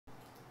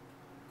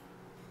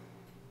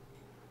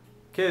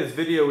Okay, this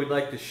video we'd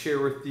like to share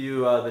with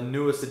you the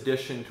newest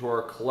addition to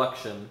our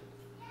collection.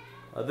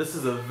 This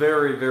is a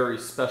very, very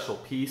special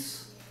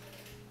piece.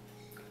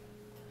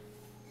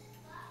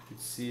 You can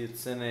see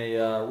it's in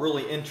a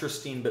really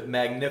interesting but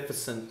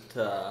magnificent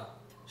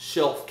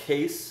shelf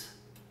case.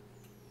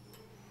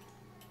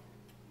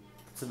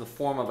 It's in the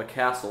form of a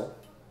castle.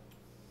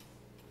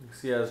 You can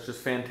see it has just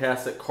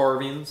fantastic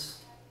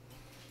carvings.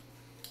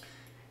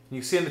 You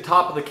can see on the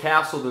top of the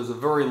castle there's a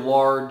very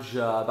large,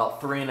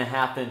 about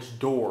 3.5 inch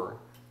door,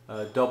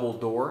 double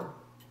door.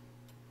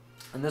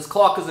 And this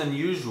clock is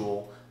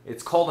unusual.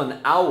 It's called an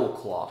owl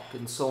clock.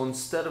 And so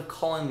instead of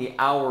calling the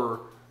hour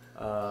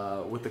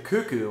with the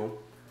cuckoo,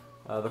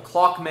 the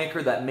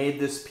clockmaker that made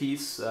this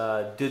piece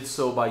did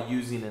so by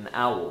using an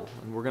owl.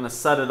 And we're going to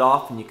set it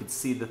off and you can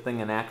see the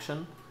thing in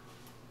action.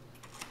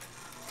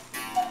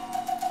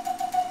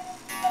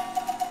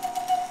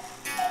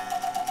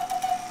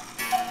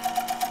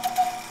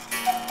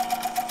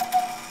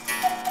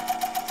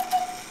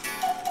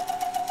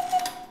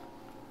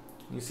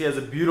 You see, he has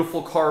a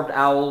beautiful carved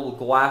owl with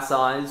glass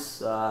eyes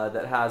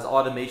that has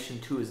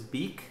automation to his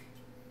beak.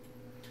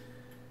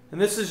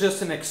 And this is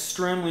just an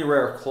extremely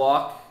rare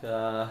clock. You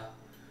know,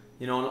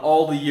 in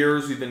all the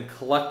years we've been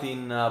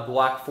collecting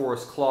Black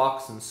Forest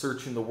clocks and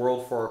searching the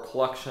world for our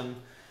collection,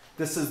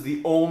 this is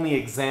the only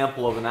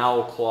example of an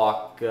owl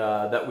clock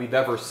that we've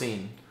ever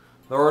seen.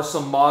 There are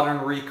some modern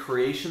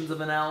recreations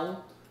of an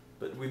owl,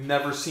 but we've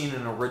never seen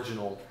an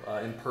original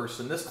in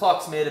person. This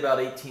clock's made about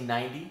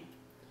 1890.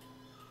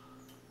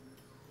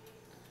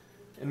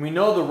 And we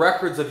know the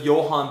records of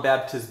Johann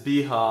Baptist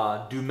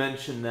Biha do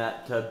mention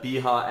that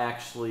Biha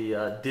actually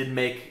did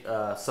make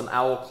some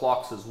owl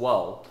clocks as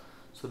well.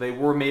 So they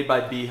were made by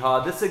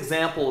Biha. This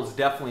example is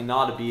definitely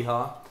not a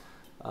Biha,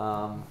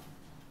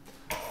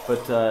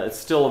 but it's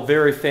still a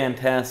very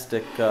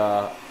fantastic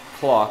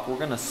clock. We're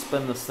going to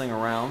spin this thing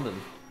around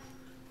and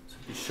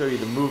show you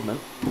the movement.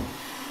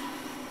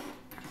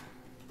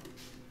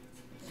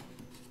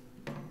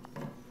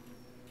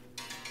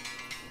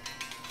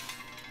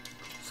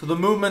 So the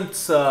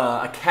movement's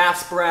a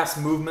cast brass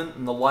movement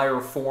in the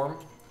lyre form.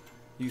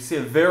 You see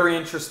a very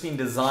interesting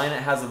design.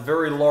 It has a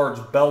very large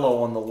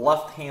bellow on the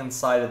left-hand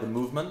side of the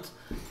movement.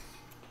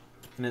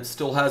 And it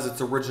still has its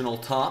original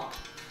top.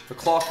 The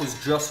clock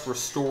was just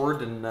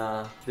restored and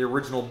the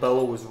original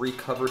bellow was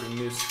recovered in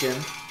new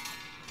skin.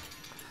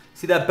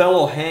 See, that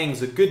bellow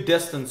hangs a good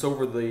distance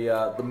over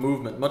the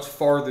movement, much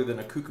farther than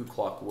a cuckoo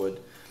clock would.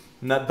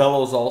 And that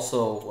bellow is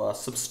also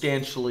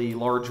substantially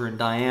larger in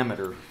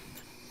diameter.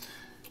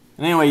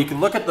 And anyway, you can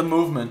look at the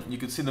movement. You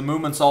can see the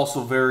movement's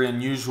also very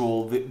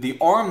unusual. The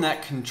arm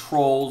that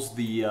controls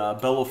the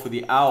bellow for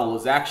the owl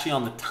is actually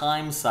on the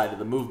time side of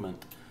the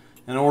movement.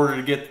 In order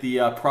to get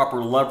the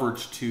proper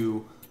leverage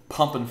to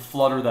pump and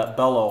flutter that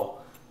bellow,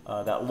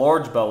 that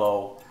large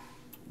bellow,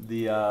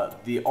 the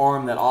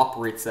arm that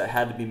operates that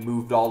had to be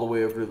moved all the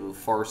way over to the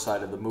far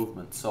side of the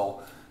movement.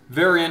 So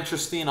very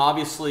interesting.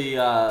 Obviously,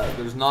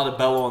 there's not a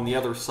bellow on the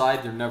other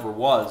side. There never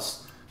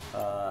was.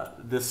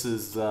 This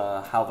is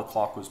how the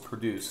clock was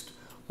produced.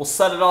 We'll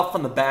set it off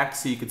on the back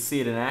so you can see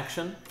it in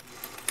action.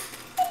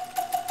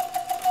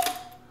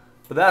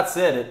 But that's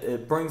it.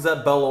 It brings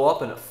that bellow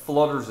up and it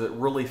flutters it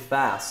really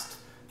fast.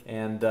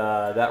 And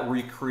that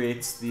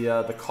recreates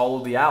the call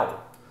of the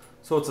owl.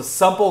 So it's a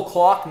simple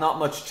clock, not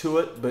much to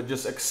it, but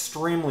just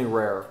extremely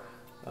rare.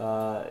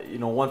 You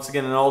know, once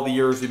again, in all the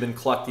years we've been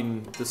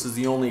collecting, this is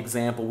the only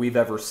example we've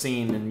ever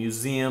seen in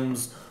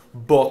museums,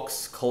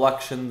 books,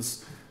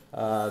 collections.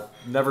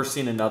 Never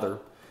seen another.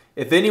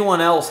 If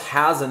anyone else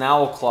has an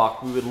owl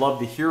clock, we would love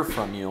to hear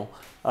from you.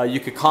 You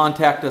could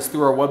contact us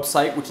through our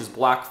website, which is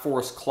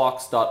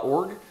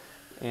blackforestclocks.org.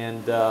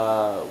 And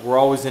we're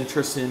always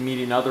interested in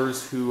meeting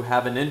others who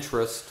have an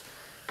interest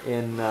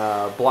in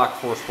Black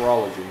Forest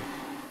horology.